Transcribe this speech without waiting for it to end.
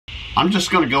I'm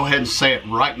just going to go ahead and say it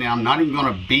right now. I'm not even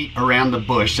going to beat around the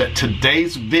bush that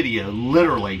today's video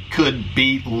literally could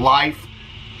be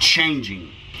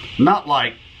life-changing. Not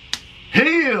like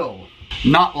heal,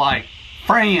 not like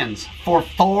friends for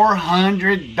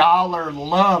 $400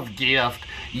 love gift.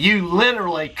 You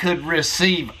literally could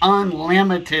receive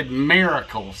unlimited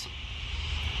miracles.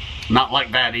 Not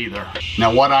like that either.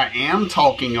 Now what I am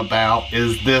talking about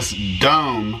is this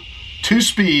Dohm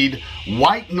 2-speed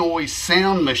white noise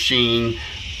sound machine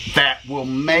that will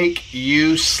make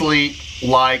you sleep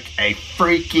like a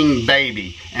freaking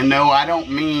baby. And no, I don't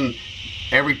mean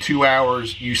every 2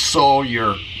 hours you soil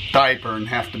your diaper and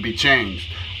have to be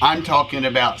changed. I'm talking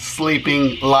about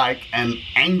sleeping like an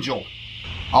angel.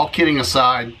 All kidding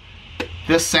aside,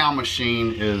 this sound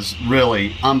machine is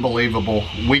really unbelievable.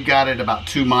 We got it about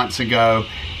 2 months ago,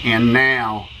 and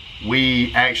now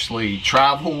we actually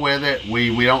travel with it.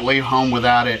 We don't leave home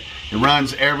without it. It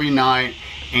runs every night,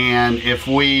 and if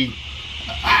we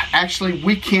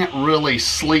can't really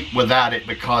sleep without it,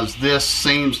 because this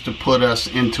seems to put us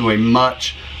into a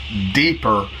much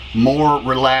deeper, more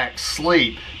relaxed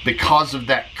sleep because of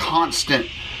that constant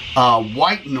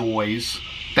white noise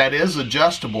that is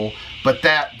adjustable. But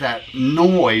that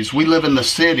noise, we live in the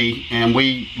city, and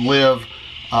we live,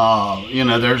 you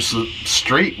know, there's a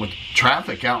street with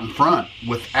traffic out in front.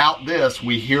 Without this,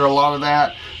 we hear a lot of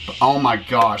that. But oh my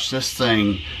gosh, this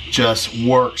thing just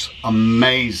works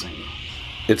amazing.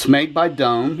 It's made by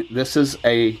Dohm. This is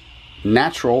a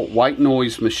natural white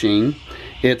noise machine.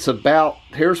 It's about,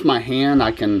 here's my hand.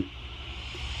 I can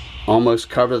almost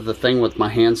cover the thing with my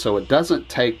hand, so it doesn't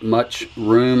take much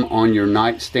room on your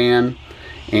nightstand.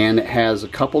 And it has a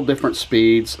couple different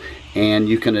speeds, and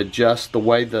you can adjust the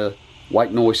way the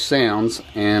white noise sounds,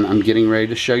 and I'm getting ready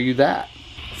to show you that.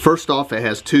 First off, it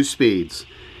has 2 speeds.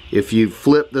 If you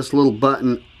flip this little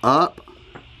button up,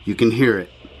 you can hear it.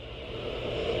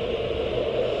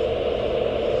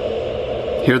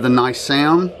 Hear the nice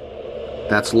sound?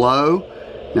 That's low.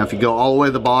 Now if you go all the way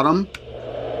to the bottom,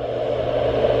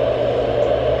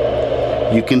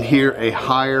 you can hear a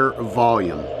higher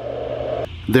volume.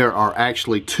 There are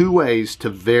actually 2 ways to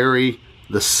vary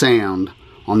the sound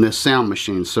on this sound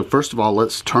machine. So first of all,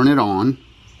 let's turn it on.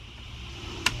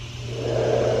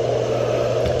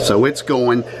 So it's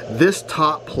going. This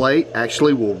top plate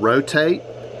actually will rotate,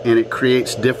 and it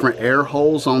creates different air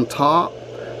holes on top.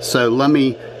 So let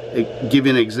me give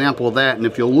you an example of that, and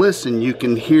if you'll listen, you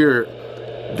can hear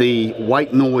the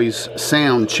white noise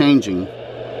sound changing.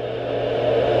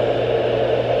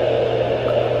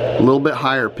 A little bit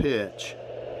higher pitch.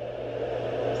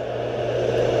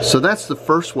 So that's the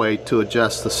first way to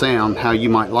adjust the sound, how you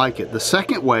might like it. The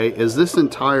second way is this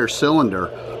entire cylinder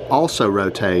also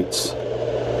rotates.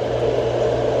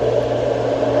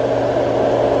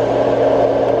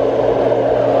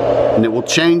 And it will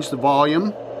change the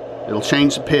volume, it'll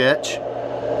change the pitch,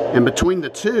 and between the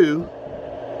two,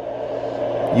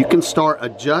 you can start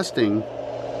adjusting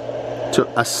to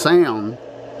a sound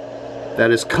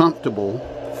that is comfortable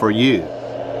for you.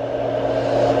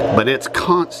 But it's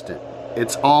constant.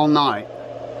 It's all night.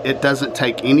 It doesn't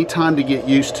take any time to get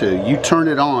used to. You turn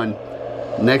it on,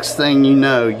 next thing you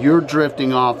know, you're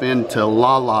drifting off into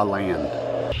la la land.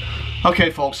 Okay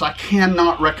folks, I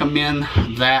cannot recommend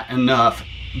that enough.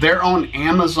 They're on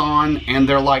Amazon, and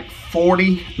they're like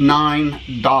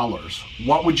 $49.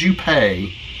 What would you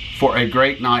pay for a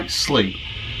great night's sleep?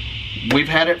 We've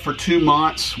had it for 2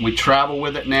 months. We travel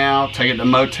with it now, take it to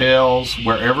motels.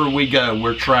 Wherever we go,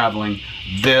 we're traveling.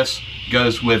 This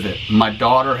goes with it. My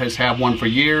daughter has had one for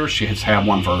years. She has had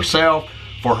one for herself,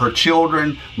 for her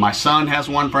children. My son has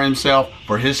one for himself,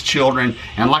 for his children.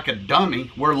 And like a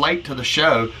dummy, we're late to the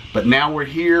show, but now we're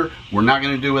here. We're not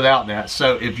going to do without that.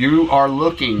 So if you are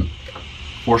looking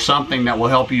for something that will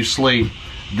help you sleep,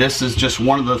 this is just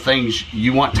one of the things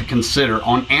you want to consider.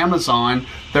 On Amazon,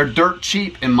 they're dirt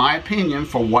cheap, in my opinion,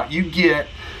 for what you get.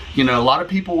 You know, a lot of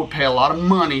people would pay a lot of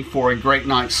money for a great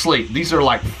night's sleep. These are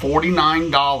like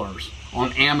 $49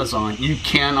 on Amazon. You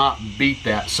cannot beat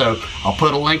that. So I'll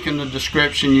put a link in the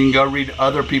description. You can go read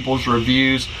other people's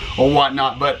reviews or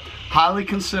whatnot, but highly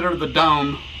consider the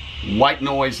Dohm white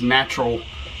noise, natural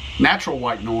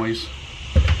white noise.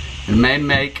 It may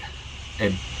make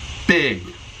a big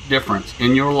difference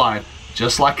in your life,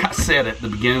 just like I said at the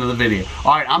beginning of the video.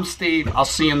 All right, I'm Steve. I'll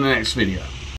see you in the next video.